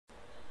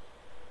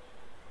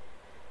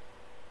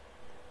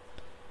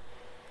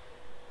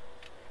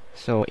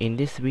So in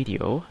this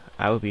video,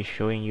 I will be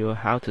showing you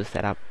how to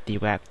set up the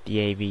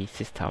WebDAV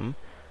system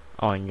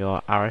on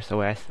your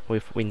ArozOS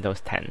with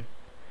Windows 10.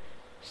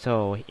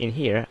 So in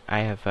here, I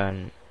have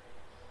an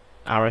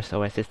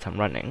ArozOS system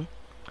running,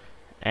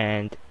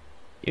 and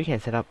you can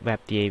set up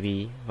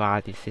WebDAV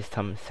via the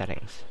system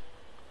settings.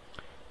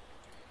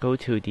 Go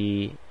to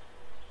the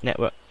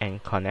Network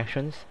and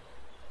Connections,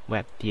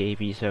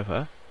 WebDAV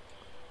server,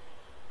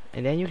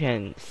 and then you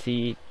can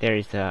see there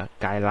is a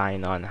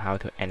guideline on how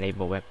to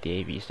enable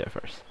WebDAV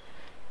servers.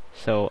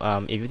 So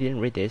if you didn't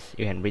read this,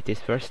 you can read this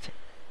first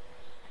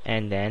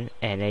and then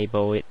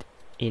enable it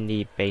in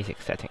the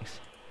basic settings.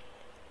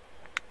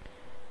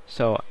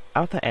 So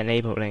after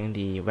enabling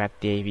the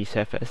WebDAV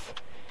servers,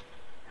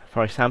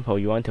 for example,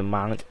 you want to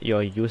mount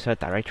your user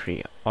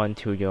directory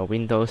onto your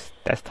Windows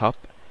desktop,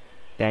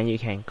 then you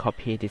can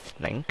copy this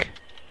link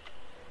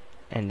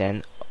and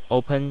then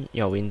open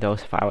your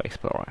Windows File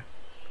Explorer.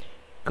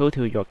 Go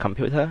to your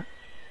computer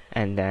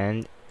and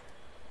then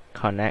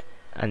connect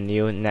a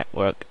new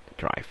network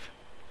drive.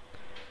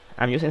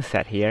 I'm using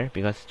set here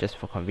because just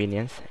for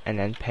convenience, and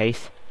then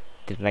paste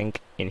the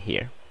link in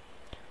here.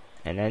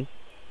 And then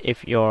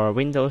if your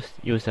Windows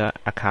user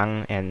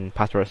account and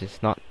password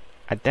is not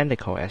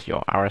identical as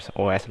your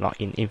ArozOS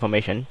login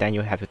information, then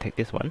you have to take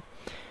this one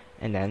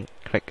and then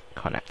click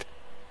connect.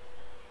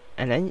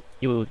 And then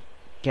you will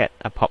get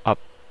a pop-up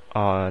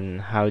on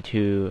how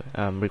to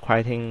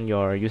requiring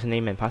your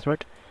username and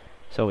password.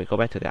 So we go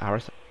back to the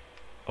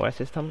ArozOS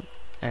system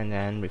and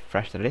then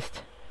refresh the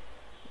list.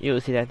 You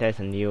will see that there's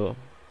a new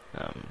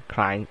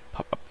client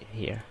pop-up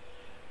here.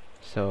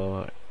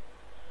 So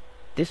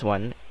this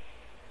one,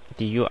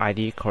 the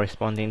UID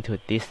corresponding to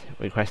this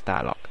request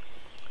dialog.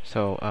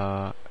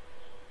 So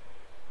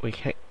we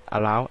click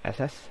allow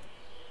access,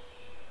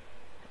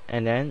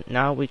 and then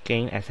now we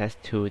gain access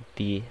to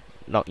the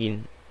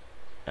login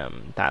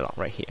dialog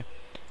right here.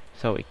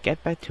 So we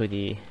get back to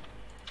the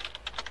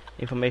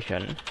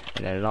information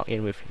and then log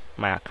in with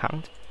my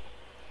account,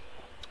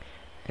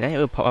 and then it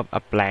will pop up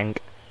a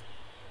blank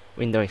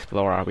Windows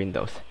Explorer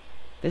windows.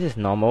 This is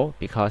normal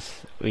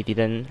because we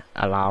didn't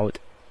allow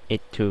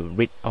it to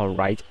read or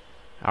write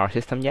our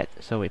system yet,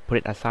 so we put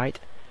it aside,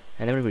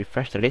 and then we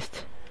refresh the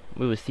list.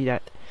 We will see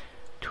that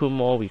two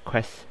more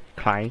request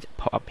clients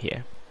pop up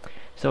here.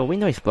 So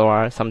Windows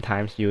Explorer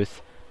sometimes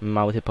use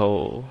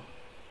multiple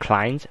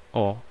clients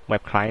or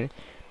web client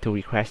to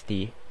request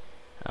the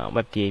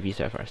WebDAV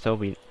server, so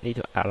we need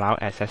to allow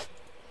access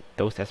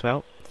those as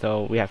well.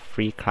 So we have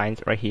 3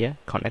 clients right here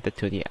connected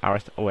to the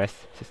ArozOS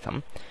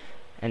system,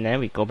 and then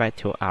we go back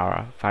to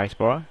our File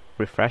Explorer,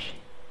 refresh,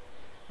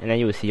 and then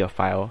you will see your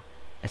file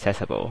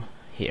accessible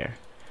here.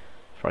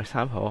 For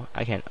example,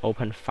 I can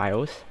open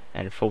files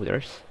and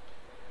folders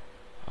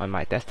on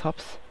my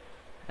desktops,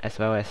 as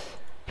well as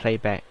play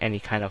back any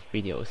kind of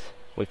videos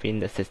within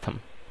the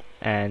system.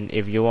 And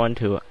if you want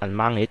to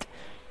unmount it,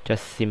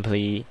 just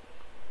simply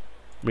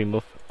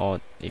remove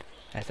all the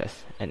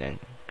access and then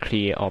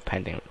clear all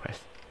pending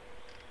requests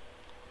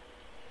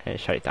and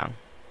shut it down.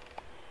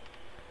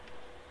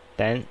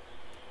 Then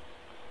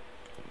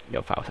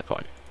your files are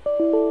gone.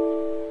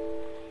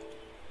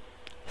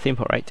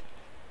 Simple, right?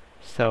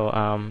 So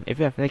if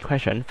you have any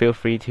question, feel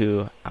free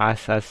to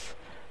ask us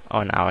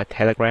on our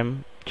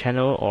Telegram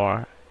channel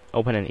or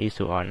open an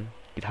issue on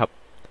GitHub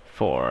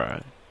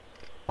for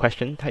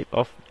question type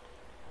of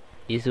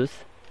issues.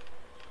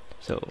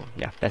 So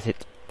yeah, that's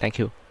it. Thank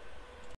you.